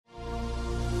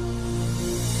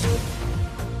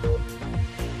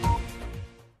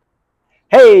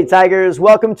Hey Tigers,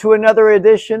 welcome to another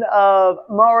edition of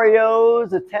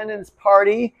Mario's Attendance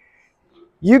Party.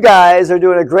 You guys are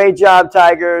doing a great job,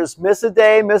 Tigers. Miss a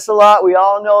day, miss a lot, we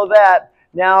all know that.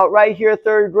 Now, right here,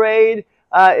 third grade,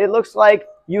 it looks like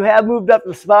you have moved up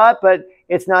the spot, but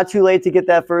it's not too late to get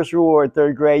that first reward,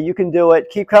 third grade. You can do it.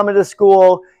 Keep coming to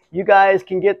school. You guys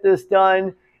can get this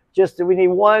done. We need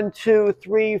 1, 2,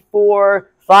 3, 4,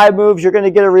 5 moves. You're going to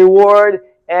get a reward,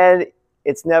 and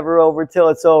it's never over till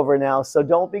it's over now. So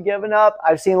don't be giving up.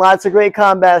 I've seen lots of great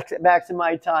comebacks in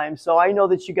my time, so I know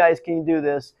that you guys can do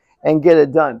this and get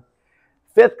it done.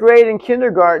 Fifth grade and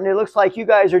kindergarten, it looks like you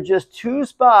guys are just 2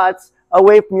 spots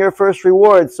away from your first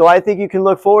reward. So I think you can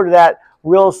look forward to that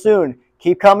real soon.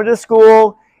 Keep coming to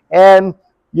school, and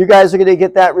you guys are going to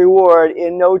get that reward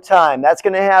in no time. That's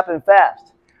going to happen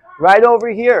fast. Right over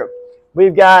here,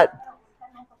 we've got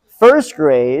first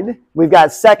grade, we've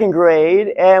got second grade,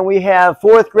 and we have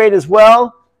fourth grade as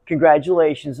well.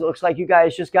 Congratulations. It looks like you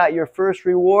guys just got your first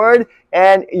reward,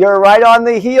 and you're right on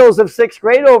the heels of sixth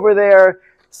grade over there.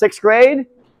 Sixth grade,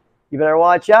 you better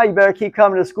watch out. You better keep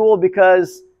coming to school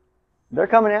because they're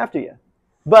coming after you.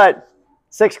 But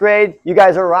sixth grade, you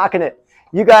guys are rocking it.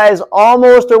 You guys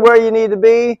almost are where you need to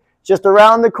be, just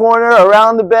around the corner,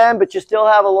 around the bend, but you still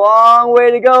have a long way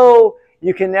to go.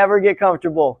 You can never get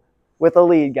comfortable with a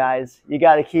lead, guys. You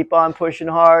got to keep on pushing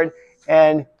hard,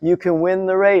 and you can win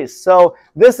the race. So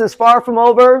this is far from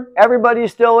over.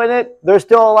 Everybody's still in it. There's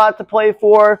still a lot to play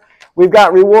for. We've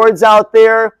got rewards out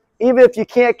there. Even if you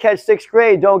can't catch sixth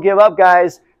grade, don't give up,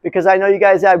 guys, because I know you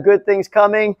guys have good things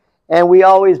coming, and we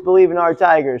always believe in our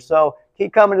Tigers. So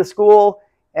keep coming to school,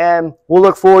 and we'll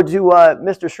look forward to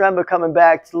Mr. Shremba coming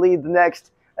back to lead the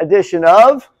next edition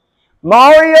of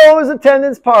Mario's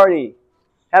Attendance Party.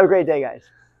 Have a great day, guys.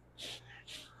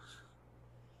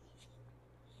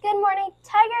 Good morning,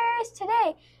 Tigers.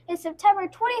 Today is September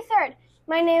 23rd.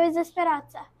 My name is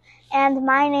Esperanza. And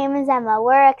my name is Emma.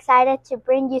 We're excited to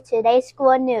bring you today's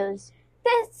school news.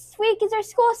 This week is our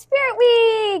School Spirit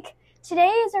Week. Today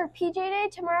is our PJ Day.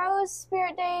 Tomorrow's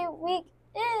Spirit Day week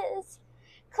is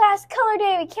Class Color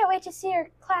Day. We can't wait to see our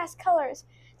class colors.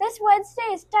 This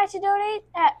Wednesday is time to donate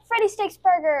at Freddy Steaks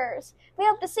Burgers. We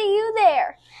hope to see you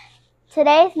there.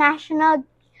 Today is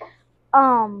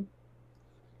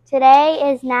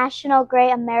National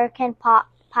Great American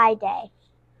Pie Day.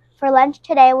 For lunch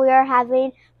today, we are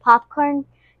having popcorn,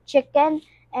 chicken,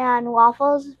 and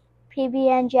waffles,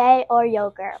 PB&J, or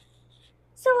yogurt.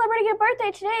 Celebrating a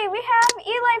birthday today, we have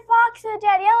Eli Fox and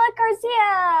Daniela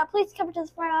Garcia. Please come to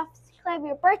the front office to claim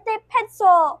your birthday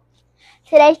pencil.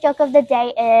 Today's joke of the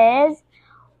day is,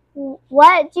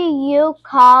 what do you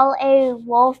call a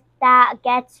wolf that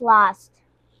gets lost?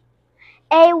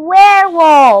 A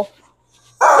werewolf.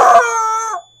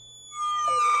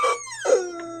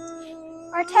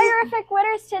 Our Tigerific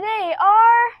winners today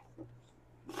are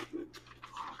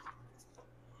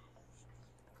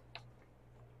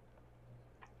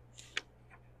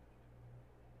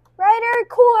Ryder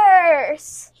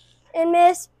Course in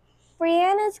Miss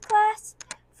Brianna's class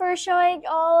for showing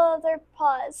all of their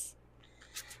paws.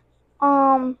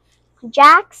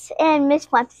 Jax in Miss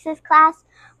Fuentes' class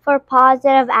for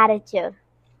positive attitude.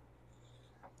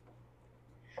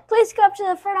 Please go up to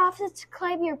the front office to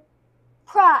claim your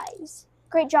prize.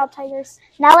 Great job, Tigers.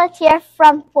 Now let's hear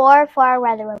from Ford for our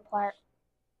weather report.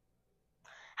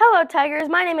 Hello, Tigers.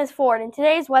 My name is Ford, and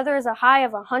today's weather is a high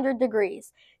of 100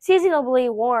 degrees, seasonably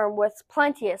warm with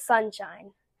plenty of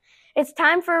sunshine. It's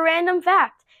time for a random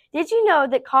fact. Did you know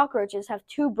that cockroaches have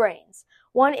 2 brains,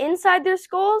 one inside their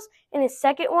skulls and a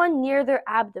second one near their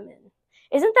abdomen?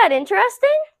 Isn't that interesting?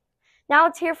 Now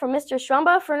let's hear from Mr.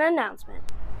 Shremba for an announcement.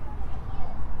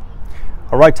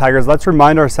 All right, Tigers, let's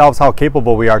remind ourselves how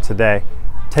capable we are today.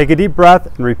 Take a deep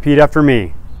breath and repeat after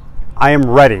me. I am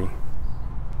ready.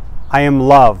 I am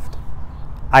loved.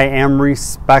 I am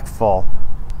respectful.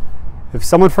 If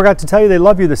someone forgot to tell you they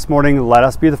love you this morning, let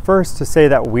us be the first to say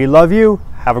that we love you.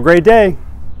 Have a great day.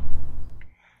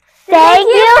 Thank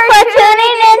you for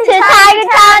tuning in to Tiger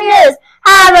Town News.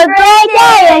 Have a great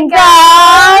day and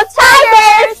go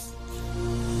Tigers!